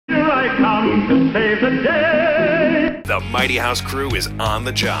to save the day. The Mighty House crew is on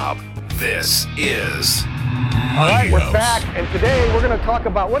the job. This is All right, we're back, and today we're going to talk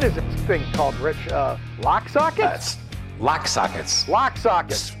about, what is this thing called, Rich? Lock sockets? That's lock sockets. Lock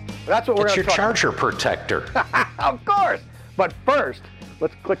sockets. That's what we're It's going your to talk charger protector. Of course. But first,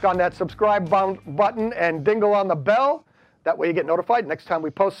 let's click on that subscribe button and dingle on the bell. That way you get notified next time we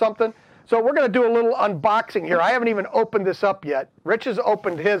post something. So we're going to do a little unboxing here. I haven't even opened this up yet. Rich has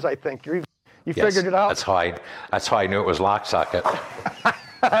opened his, I think. You Yes, figured it out? That's how I knew it was lock socket.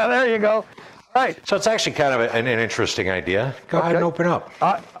 There you go. All right. So it's actually kind of an interesting idea. Go ahead and open up.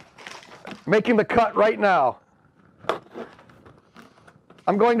 Making the cut right now.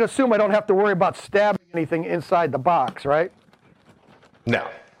 I'm going to assume I don't have to worry about stabbing anything inside the box, right? No.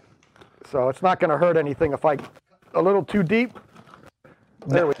 So it's not going to hurt anything if I a little too deep.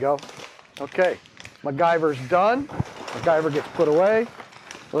 There we go. Okay, MacGyver's done. MacGyver gets put away.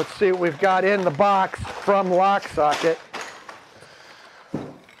 Let's see what we've got in the box from Lock Socket.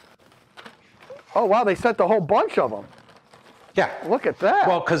 Oh wow, they sent a whole bunch of them. Yeah. Look at that.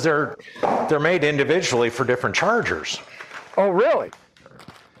 Well, because they're made individually for different chargers. Oh really?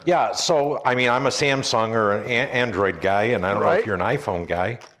 Yeah. So I mean, I'm a Samsung or an Android guy, and I don't know if you're an iPhone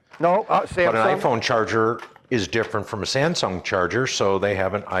guy. No, Samsung. But an iPhone charger is different from a Samsung charger, so they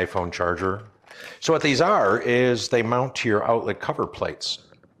have an iPhone charger. So what these are is they mount to your outlet cover plates,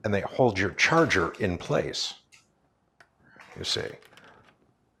 and they hold your charger in place. You see.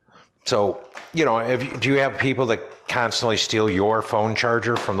 So, you know, do you have people that constantly steal your phone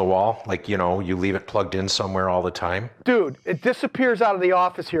charger from the wall? Like, you know, you leave it plugged in somewhere all the time? Dude, it disappears out of the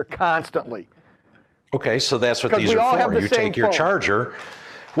office here constantly. Okay, so that's what these are for. You take your charger.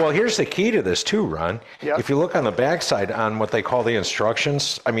 Well, here's the key to this too, Ron. Yep. If you look on the backside on what they call the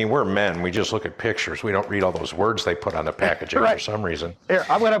instructions, I mean, we're men. We just look at pictures. We don't read all those words they put on the packaging for some reason. Here,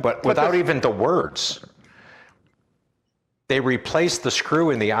 but without even the words, they replace the screw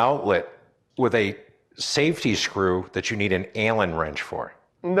in the outlet with a safety screw that you need an Allen wrench for.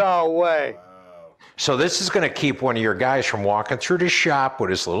 No way. So this is going to keep one of your guys from walking through the shop with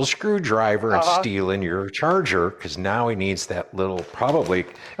his little screwdriver and stealing your charger, because now he needs that little, probably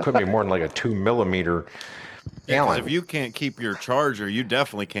could be more than like a 2 millimeter Allen. If you can't keep your charger, you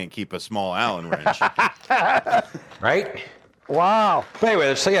definitely can't keep a small Allen wrench. Right? Wow. But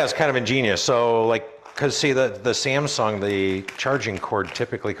anyway, so yeah, it's kind of ingenious. So like, because see the Samsung, the charging cord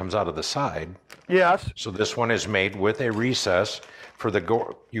typically comes out of the side. Yes. So this one is made with a recess for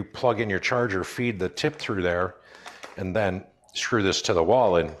you plug in your charger, feed the tip through there, and then screw this to the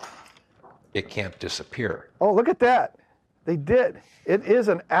wall, and it can't disappear. Oh, look at that. They did. It is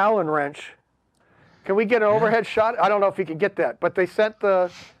an Allen wrench. Can we get an overhead shot? I don't know if you can get that, but they sent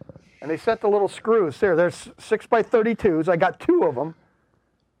the little screws there. There's 6x32s. I got 2 of them.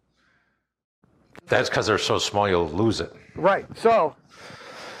 That's because they're so small you'll lose it. Right. So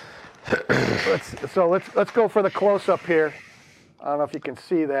let's go for the close up here. I don't know if you can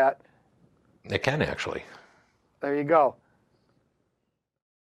see that. It can actually. There you go.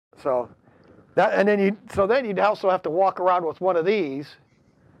 So then you'd also have to walk around with one of these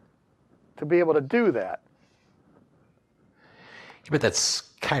to be able to do that. But that's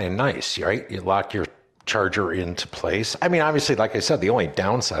kind of nice, right? You lock your charger into place. I mean, obviously, like I said, the only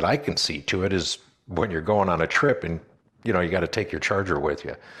downside I can see to it is when you're going on a trip and, you know, you got to take your charger with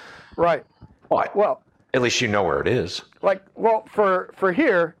you. Right. But, well, at least you know where it is. Like, well, for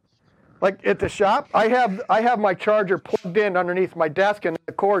here, like at the shop, I have my charger plugged in underneath my desk, and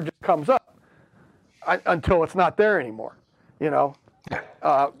the cord just comes up until it's not there anymore. You know.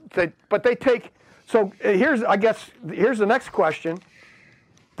 Yeah. They take. So here's the next question: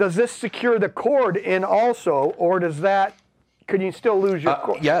 does this secure the cord in also, or can you still lose your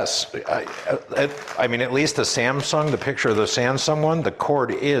cord? Yes. I mean, at least the picture of the Samsung one, the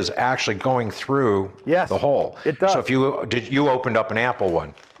cord is actually going through the hole. It does. So if you opened up an Apple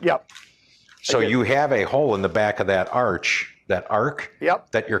one. Yep. So you have a hole in the back of that arc.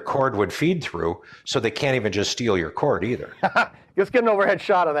 Yep. That your cord would feed through, so they can't even just steal your cord either. Let's get an overhead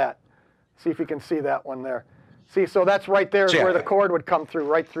shot of that. See if you can see that one there. See, so that's right there where the cord would come through,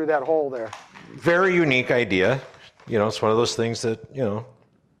 right through that hole there. Very unique idea. You know, it's one of those things that, you know,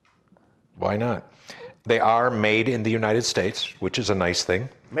 why not? They are made in the United States, which is a nice thing.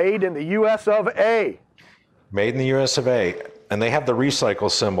 Made in the U.S. of A. Made in the U.S. of A. And they have the recycle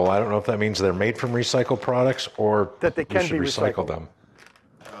symbol. I don't know if that means they're made from recycled products or that they can be recycle them.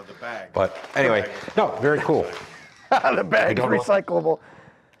 The bag. But anyway, no, very cool. The bag's recyclable.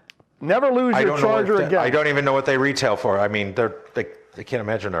 Never lose your charger again. I don't even know what they retail for. I mean, they can't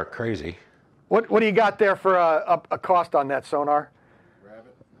imagine they're crazy. What do you got there for a cost on that, Sonar?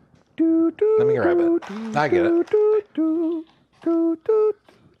 Let me grab it. I get it.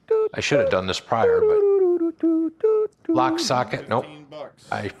 I should have done this prior, but lock socket. Nope. $15.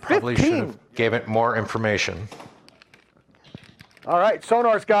 I probably should have gave it more information. All right,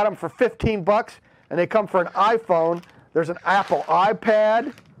 Sonar's got them for $15, and they come for an iPhone. There's an Apple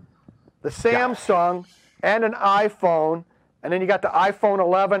iPad, the Samsung, and an iPhone, and then you got the iPhone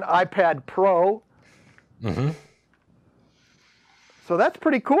 11, iPad Pro. Mm-hmm. So that's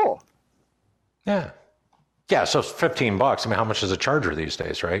pretty cool. Yeah. Yeah, so it's $15. I mean, how much is a charger these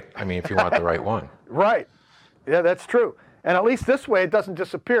days, right? I mean, if you want the right one. Right. Yeah, that's true. And at least this way it doesn't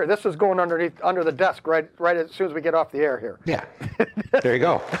disappear. This is going under the desk right as soon as we get off the air here. Yeah. There you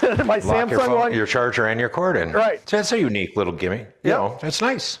go. My Lock Samsung your phone, one. your charger and your cord in. Right. So that's a unique little gimme. You know, it's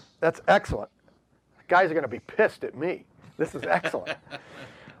nice. That's excellent. Guys are going to be pissed at me. This is excellent.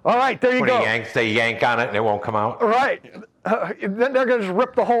 All right, there you When go. they yank on it and it won't come out. Right. Then they're going to just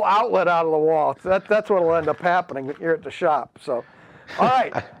rip the whole outlet out of the wall. That's what will end up happening here at the shop. So, all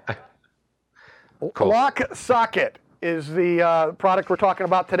right. Cool. Lock Socket is the product we're talking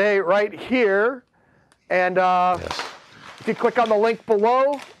about today right here. And if you click on the link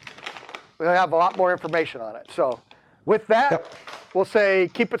below, we'll have a lot more information on it. So with that, we'll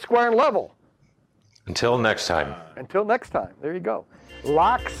say keep it square and level. Until next time. Until next time. There you go.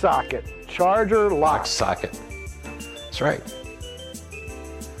 Lock Socket. Charger lock. Lock socket. That's right.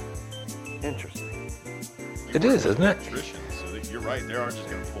 Interesting. It is, isn't it? Electricians, so you're right. They are just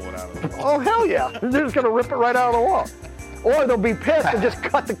going to pull it out of the wall. Oh, hell yeah. They're just going to rip it right out of the wall. Or they'll be pissed and just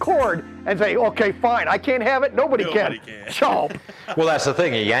cut the cord and say, okay, fine, I can't have it. Nobody can. Chomp. Well, that's the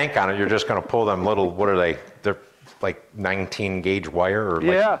thing. You yank on it, you're just going to pull them little, what are they? They're like 19 gauge wire or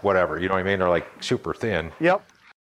like Yeah. whatever. You know what I mean? They're like super thin. Yep.